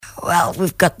Well,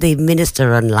 we've got the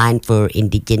Minister online for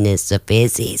Indigenous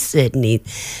Affairs. He's certainly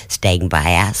staying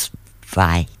by us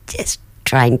by just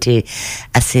trying to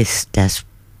assist us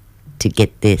to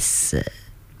get this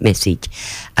message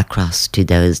across to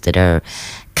those that are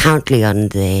currently on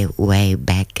their way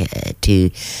back to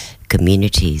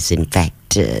communities. In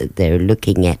fact, they're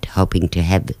looking at hoping to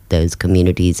have those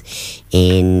communities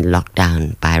in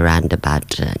lockdown by around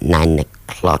about 9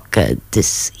 o'clock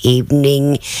this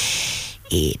evening.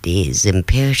 It is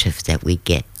imperative that we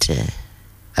get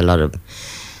a lot of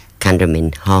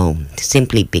countrymen home,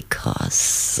 simply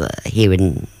because here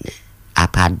in our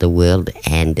part of the world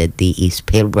and the East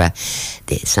Pilbara,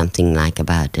 there's something like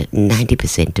about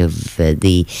 90% of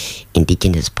the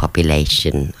indigenous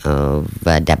population of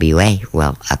WA,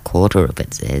 well, a quarter of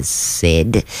it is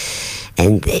said,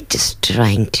 and they're just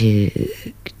trying to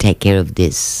take care of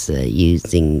this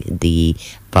using the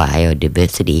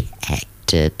Biodiversity Act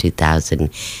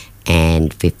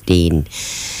 2015.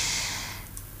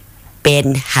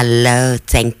 Ben, hello,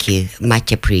 thank you.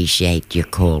 Much appreciate your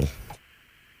call.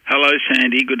 Hello,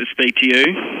 Sandy. Good to speak to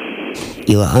you.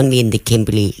 You were only in the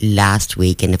Kimberley last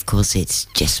week, and of course it's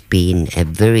just been a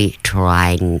very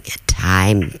trying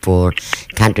time for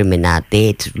countrymen out there.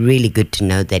 It's really good to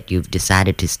know that you've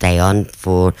decided to stay on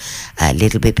for a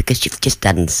little bit, because you've just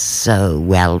done so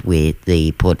well with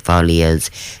the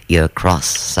portfolios you're across,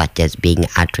 such as being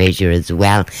our treasurer as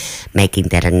well, making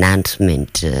that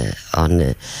announcement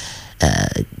on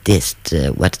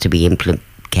what's to be implemented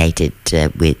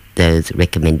with those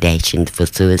recommendations for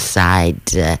suicide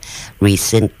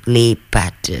recently,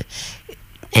 but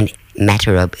a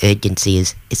matter of urgency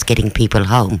is getting people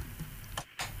home.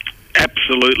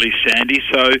 Absolutely, Sandy.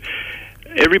 So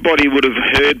everybody would have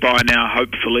heard by now,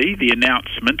 hopefully, the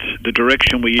announcement, the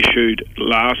direction we issued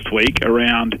last week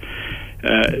around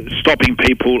stopping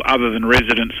people other than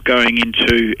residents going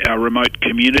into our remote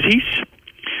communities.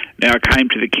 Now, I came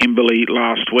to the Kimberley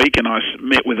last week and I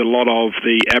met with a lot of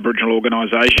the Aboriginal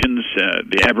organisations,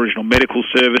 the Aboriginal medical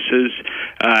services,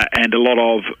 and a lot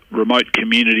of remote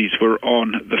communities were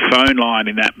on the phone line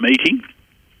in that meeting.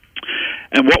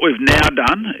 And what we've now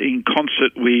done, in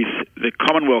concert with the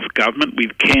Commonwealth Government,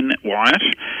 with Ken Wyatt,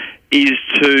 is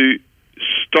to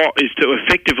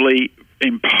effectively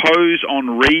impose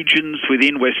on regions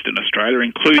within Western Australia,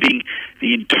 including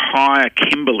the entire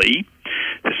Kimberley,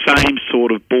 the same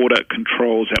sort of border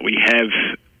controls that we have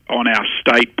on our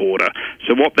state border.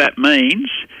 So what that means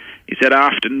is that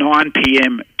after 9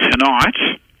 p.m. tonight,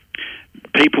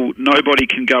 nobody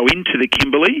can go into the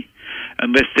Kimberley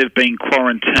unless they've been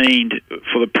quarantined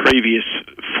for the previous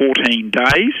 14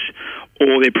 days,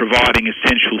 or they're providing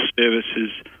essential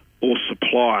services or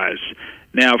supplies.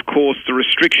 Now, of course, the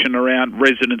restriction around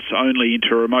residents only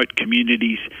into remote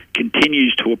communities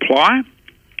continues to apply,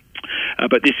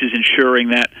 but this is ensuring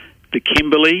that the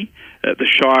Kimberley, the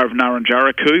Shire of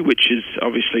Narrandjaraku, which is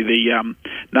obviously the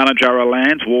Nunajara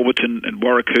lands, Warburton and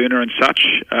Warracoona and such,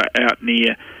 out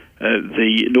near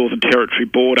the Northern Territory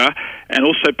border, and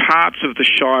also parts of the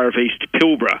Shire of East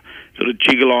Pilbara, sort of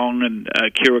Jigalong and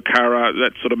Kirakara,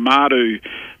 that sort of Mardoo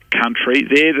country.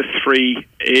 They're the three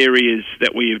areas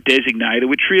that we have designated,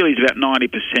 which really is about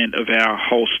 90% of our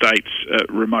whole state's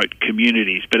remote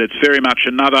communities. But it's very much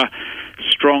another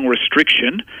strong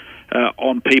restriction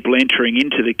on people entering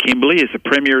into the Kimberley. As the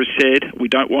Premier has said, we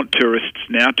don't want tourists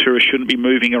now. Tourists shouldn't be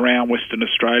moving around Western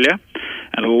Australia.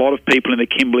 And a lot of people in the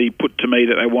Kimberley put to me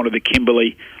that they wanted the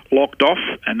Kimberley locked off,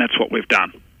 and that's what we've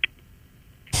done.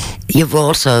 You're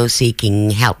also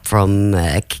seeking help from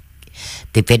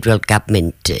the federal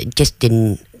government, just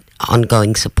in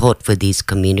ongoing support for these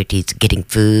communities, getting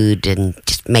food and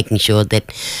just making sure that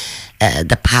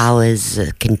the power is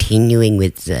continuing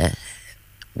with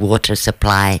water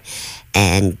supply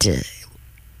and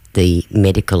the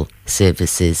medical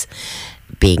services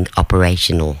being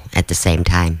operational at the same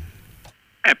time.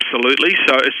 Absolutely.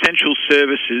 So essential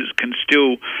services can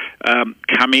still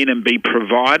come in and be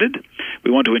provided.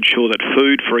 We want to ensure that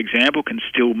food, for example, can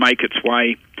still make its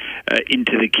way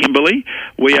into the Kimberley.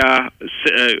 We are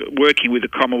working with the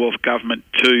Commonwealth Government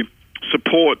to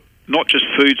support not just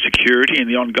food security and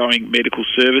the ongoing medical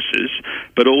services,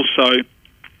 but also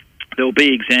there'll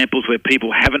be examples where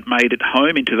people haven't made it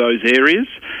home into those areas,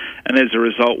 and as a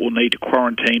result will need to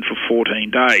quarantine for 14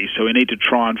 days. So we need to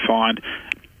try and find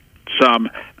some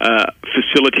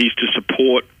facilities to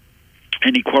support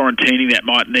any quarantining that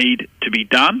might need to be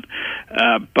done.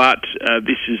 But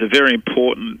this is a very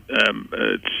important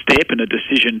step and a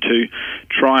decision to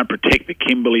try and protect the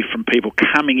Kimberley from people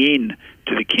coming in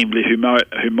to the Kimberley who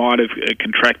might have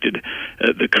contracted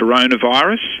the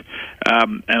coronavirus.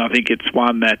 And I think it's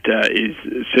one that is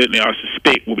certainly, I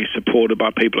suspect, will be supported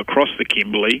by people across the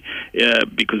Kimberley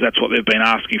because that's what they've been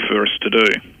asking for us to do.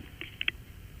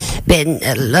 Ben,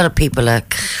 a lot of people are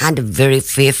kind of very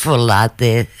fearful out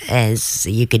there, as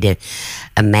you could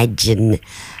imagine.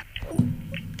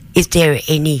 Is there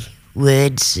any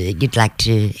words you'd like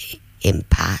to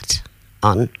impart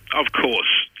on? Of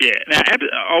course, yeah. Now,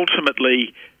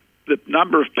 ultimately, the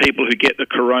number of people who get the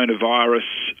coronavirus,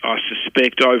 I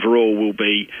suspect, overall will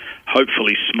be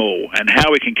hopefully small. And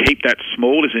how we can keep that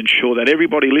small is ensure that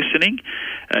everybody listening,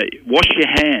 wash your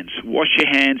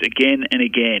hands again and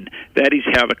again. That is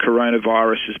how the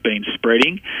coronavirus has been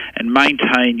spreading, and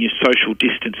maintain your social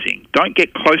distancing. Don't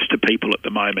get close to people at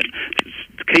the moment.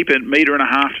 Keep 1.5 metres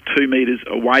to 2 metres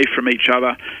away from each other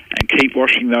and keep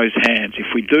washing those hands. If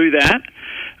we do that,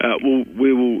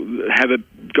 we will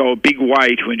go a big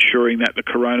way to ensuring that the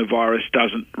coronavirus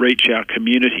doesn't reach our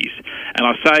communities. And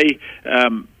I say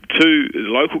to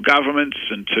local governments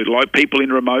and to people in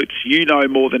remotes, you know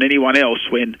more than anyone else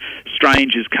when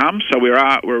strangers come, so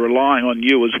we're relying on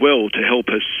you as well to help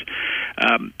us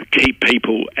keep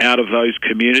people out of those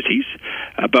communities.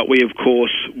 But we, of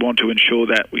course, want to ensure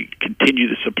that we continue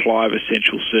the supply of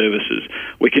essential services.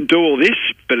 We can do all this,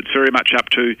 but it's very much up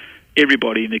to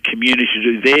everybody in the community to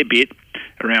do their bit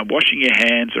around washing your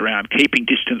hands, around keeping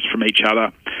distance from each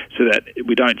other so that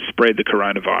we don't spread the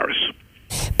coronavirus.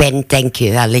 Ben, thank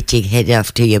you. I'll let you head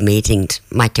off to your meeting.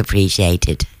 Much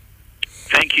appreciated.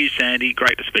 Thank you, Sandy.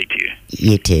 Great to speak to you.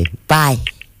 You too. Bye.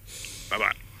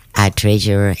 Bye-bye. Our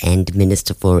Treasurer and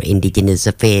Minister for Indigenous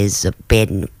Affairs,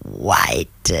 Ben Wyatt,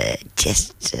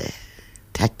 just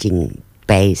touching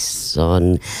base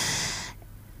on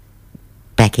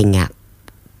backing up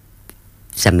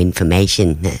some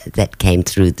information that came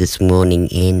through this morning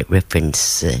in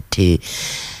reference to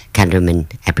countrymen,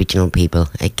 Aboriginal people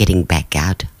getting back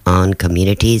out on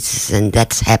communities, and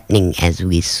that's happening as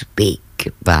we speak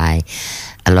by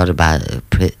a lot of our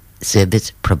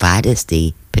service providers,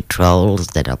 the patrols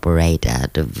that operate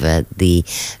out of the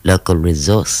local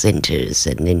resource centres.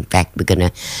 And in fact, we're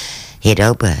going to head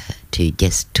over to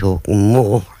just talk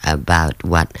more about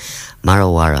what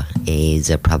Marrawara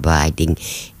is providing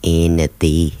in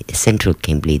the central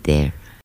Kimberley there